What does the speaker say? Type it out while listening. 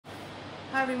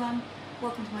Hi everyone,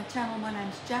 welcome to my channel. My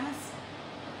name's Janice.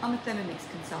 I'm a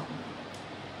Thermomix consultant.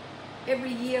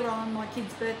 Every year on my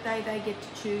kid's birthday they get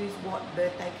to choose what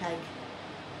birthday cake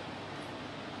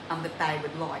that they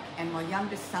would like, and my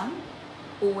youngest son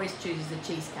always chooses a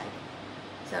cheesecake.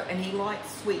 And he likes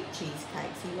sweet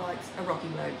cheesecakes. He likes a Rocky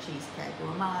Road cheesecake or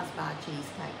a Mars bar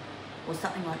cheesecake or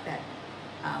something like that.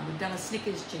 We've done a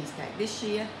Snickers cheesecake. This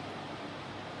year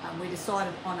we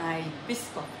decided on a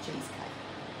Biscoff cheesecake.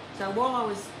 So while I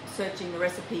was searching the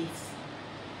recipes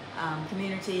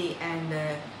community and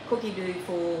the cookie do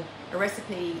for a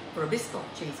recipe for a Biscoff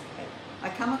cheesecake, I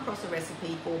come across a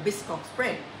recipe for Biscoff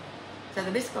spread. So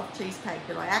the Biscoff cheesecake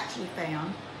that I actually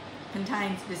found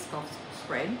contains Biscoff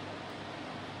spread.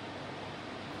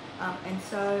 And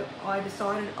so I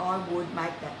decided I would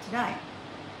make that today.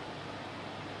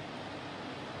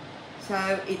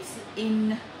 So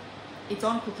it's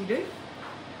on Cookie Do,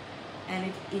 and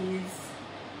it is,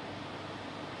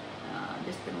 I'm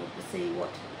just going to look to see what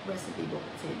recipe book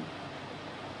it's in.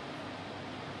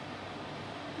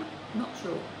 Not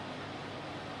sure.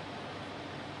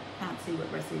 Can't see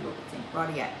what recipe book it's in.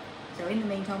 Rightio. So in the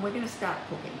meantime, we're going to start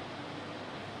cooking.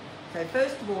 So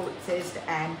first of all, it says to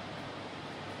add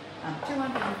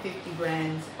 250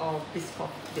 grams of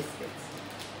Biscoff biscuits.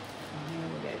 Here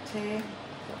we go, tear.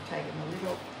 So I've taken the lid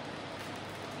off.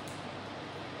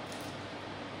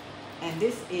 And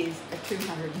this is a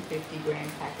 250 gram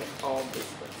packet of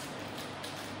biscuits.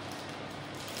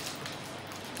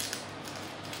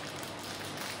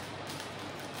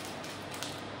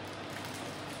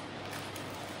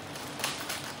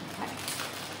 Okay.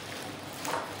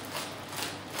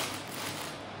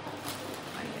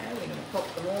 There you go, we're going to pop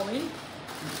them all in.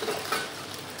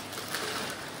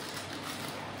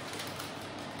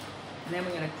 And then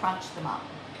we're going to crunch them up.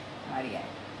 Rightio. It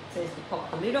says to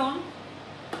pop the lid on.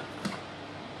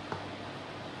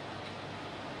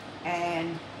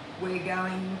 And we're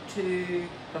going to,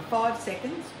 for 5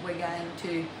 seconds, we're going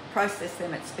to process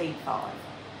them at speed 5.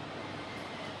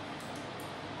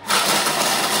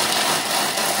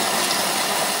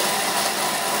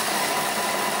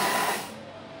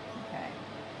 Okay.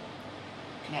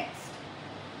 Next.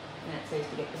 And it says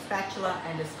to get the spatula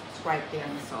and just scrape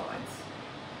down the sides.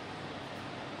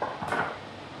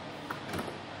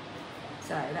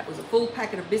 So that was a full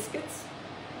packet of biscuits.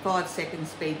 5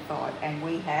 seconds, speed 5, and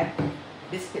we have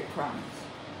biscuit crumbs.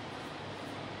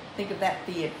 Think of that for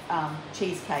your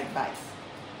cheesecake base.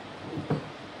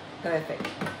 Perfect.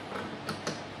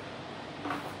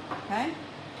 Okay.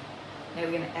 Now we're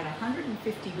going to add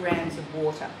 150 grams of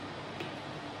water.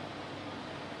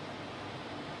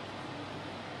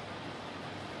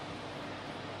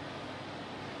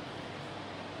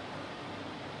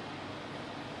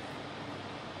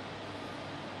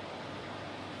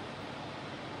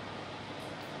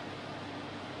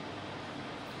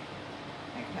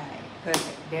 Okay,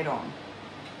 perfect, dead on.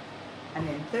 And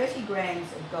then 30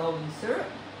 grams of golden syrup.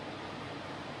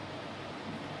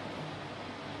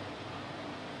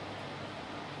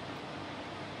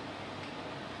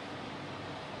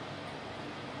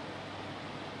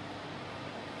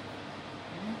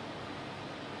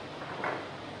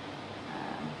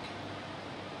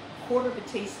 A quarter of a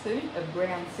teaspoon of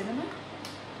ground cinnamon.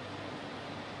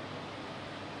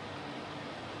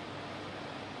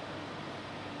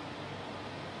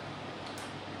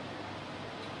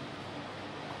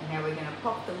 Now we're going to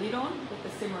pop the lid on with the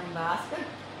simmering basket.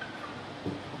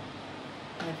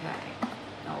 Okay,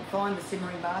 I'll find the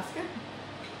simmering basket.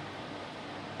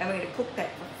 And we're going to cook that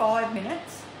for 5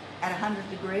 minutes at 100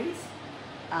 degrees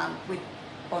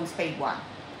on speed 1.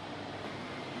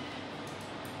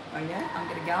 Oh yeah, I'm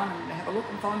going to go and I'm going to have a look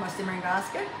and find my simmering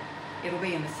basket. It'll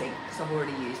be in the sink because I've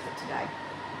already used it today.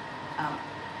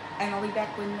 And I'll be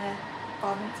back when the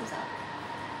 5 minutes is up.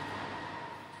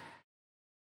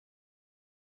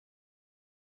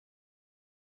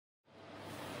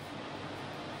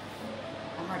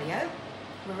 Rightio,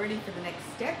 we're ready for the next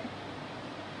step.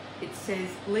 It says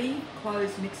leave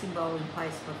closed mixing bowl in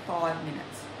place for 5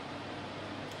 minutes.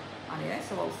 Rightio,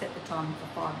 so I'll set the time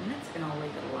for 5 minutes and I'll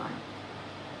leave it alone.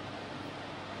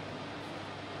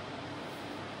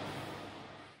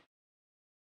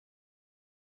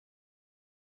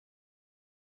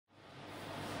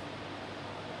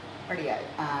 Rightio,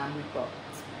 we've got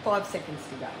 5 seconds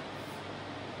to go.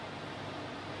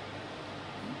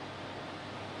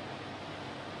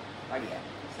 Rightio.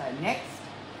 So next,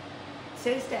 it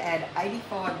says to add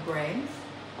 85 grams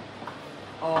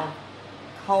of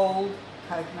cold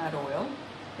coconut oil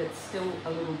that's still a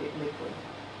little bit liquid.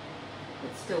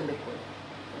 It's still liquid.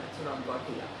 So that's what I've got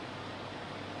here.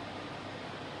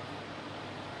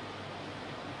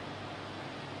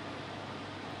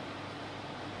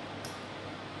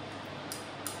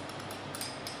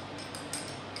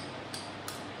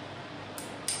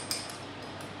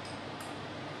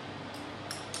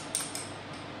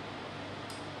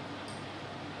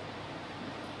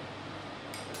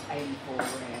 84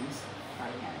 grams.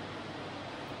 Okay,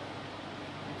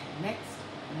 next,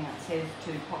 now it says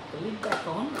to pop the lid back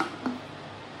on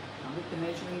with the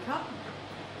measuring cup.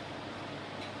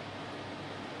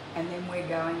 And then we're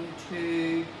going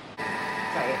to,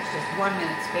 so it's just 1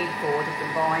 minute speed forward to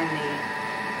combine the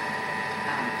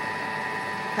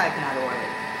coconut oil.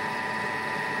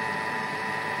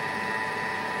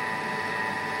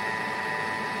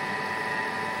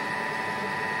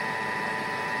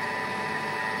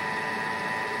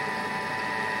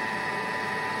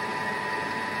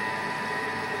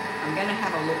 I'm going to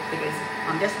have a look because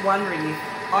I'm just wondering if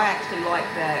I actually like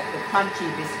the crunchy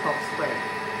Biscoff spread.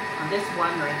 I'm just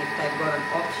wondering if they've got an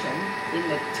option in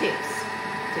the tips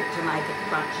to make it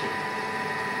crunchy.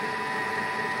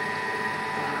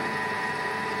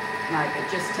 No, it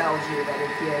just tells you that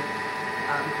if your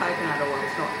coconut oil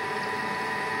is not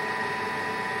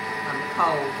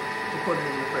cold, to put it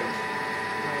in the fridge.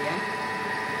 There we go.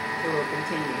 So we'll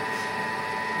continue.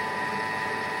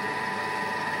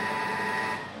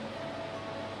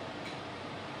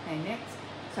 And next,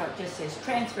 so it just says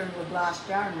transfer into a glass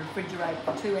jar and refrigerate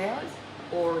for 2 hours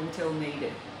or until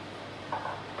needed. So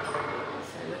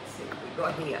let's see what we've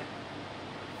got here.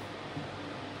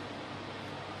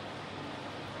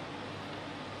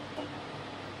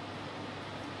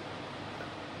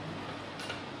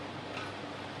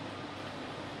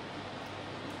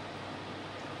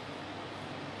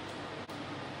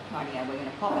 Rightio, we're going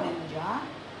to pop it in the jar.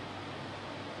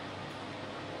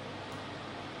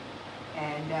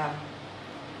 And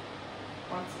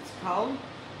once it's cold,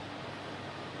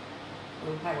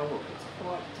 we'll have a look. It's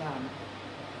quite,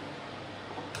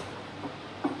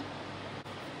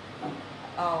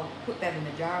 I'll put that in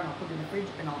the jar and I'll put it in the fridge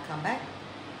and I'll come back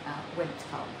when it's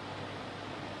cold.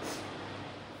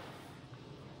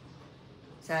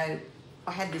 So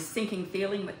I had this sinking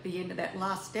feeling at the end of that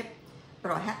last step,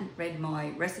 but I hadn't read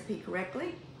my recipe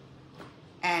correctly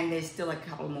and there's still a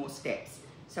couple more steps.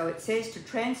 So it says to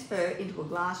transfer into a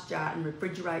glass jar and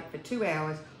refrigerate for 2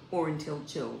 hours or until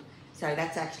chilled. So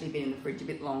that's actually been in the fridge a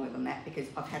bit longer than that because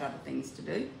I've had other things to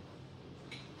do.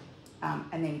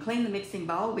 And then clean the mixing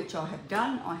bowl, which I have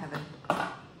done. I have a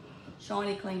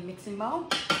shiny clean mixing bowl.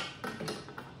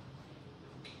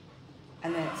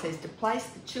 And then it says to place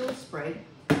the chill spread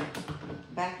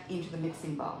back into the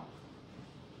mixing bowl.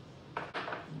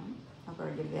 I've got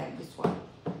to get it out this way.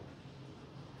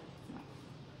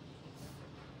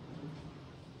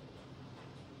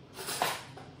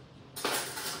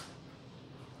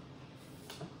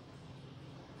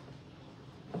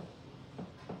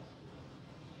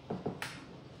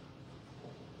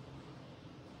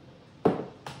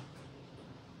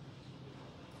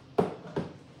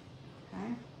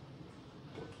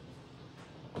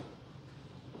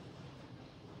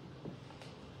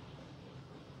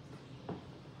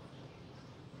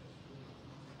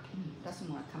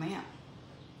 Doesn't want to come out.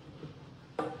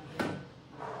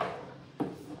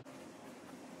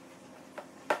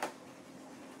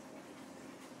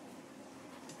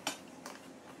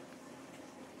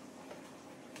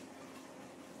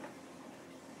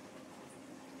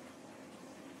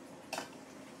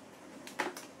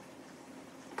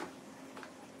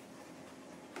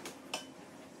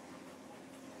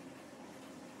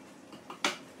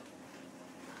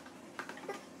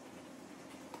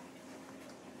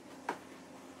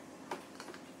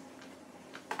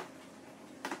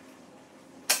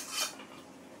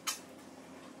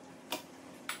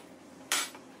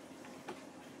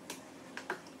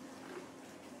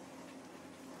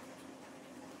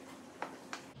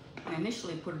 I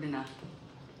initially put it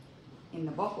in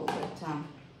the bottle, but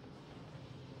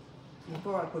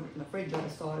before I put it in the fridge, I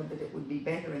decided that it would be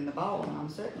better in the bowl, and I'm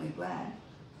certainly glad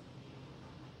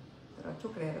that I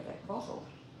took it out of that bottle.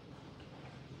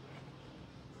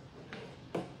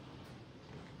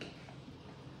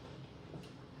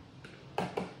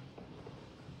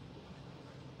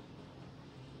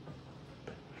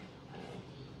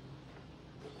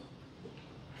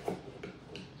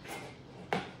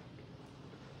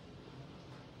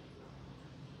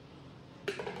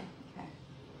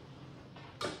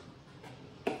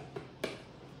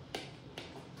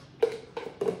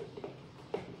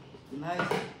 And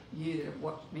those of you that have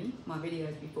watched my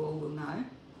videos before will know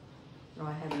that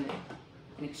I have an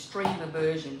extreme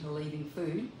aversion to leaving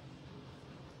food,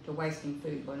 to wasting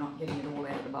food by not getting it all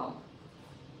out of the bowl.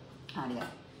 Rightio.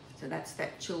 So that's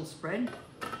that chill spread.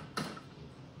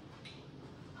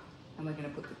 And we're going to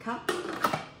put the cup,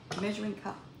 measuring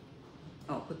cup,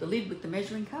 put the lid with the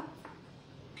measuring cup.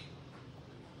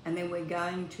 And then we're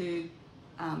going to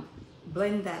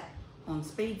blend that on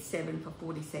speed 7 for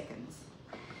 40 seconds.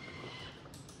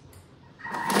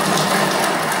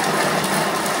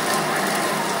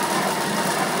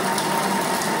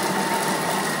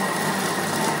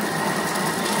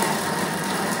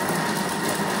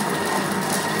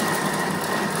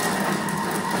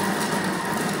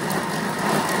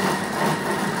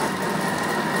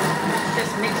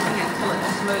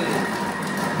 smooth.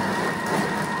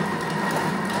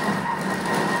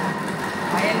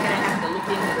 I am going to have to look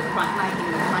into the front,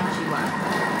 making the crunchy one.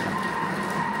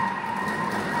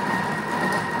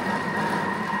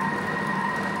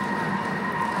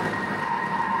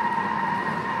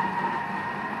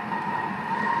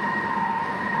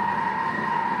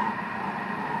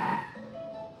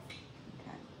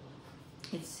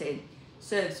 It said,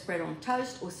 serve spread on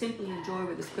toast or simply enjoy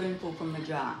with a spoonful from the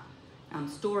jar.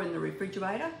 Store in the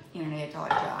refrigerator in an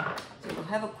airtight jar. So we'll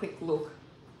have a quick look.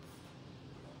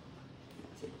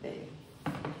 That's it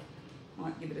there.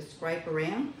 Might give it a scrape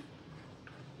around.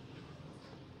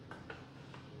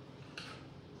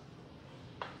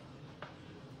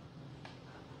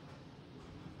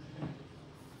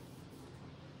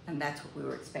 And that's what we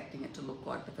were expecting it to look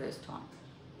like the first time.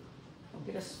 I'll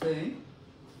get a spoon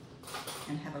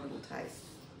and have a little taste.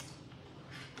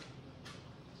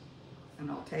 And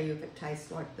I'll tell you if it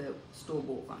tastes like the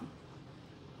store-bought one.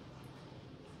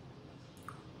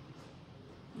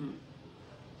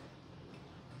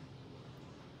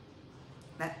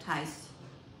 That tastes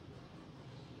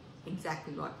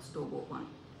exactly like the store-bought one.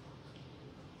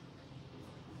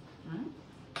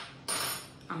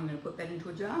 I'm going to put that into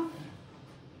a jar.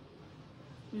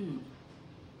 And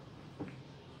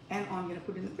I'm going to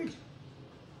put it in the fridge.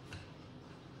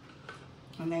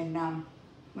 And then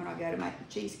when I go to make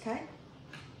the cheesecake,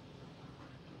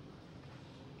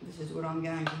 this is what I'm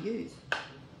going to use.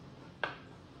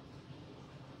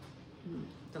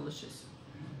 Delicious.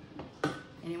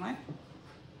 Anyway,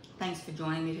 thanks for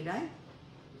joining me today.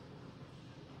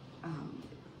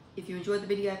 If you enjoyed the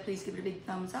video, please give it a big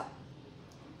thumbs up.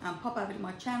 Pop over to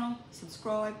my channel,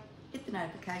 subscribe, hit the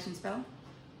notifications bell.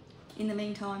 In the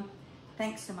meantime,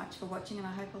 thanks so much for watching, and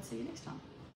I hope I'll see you next time.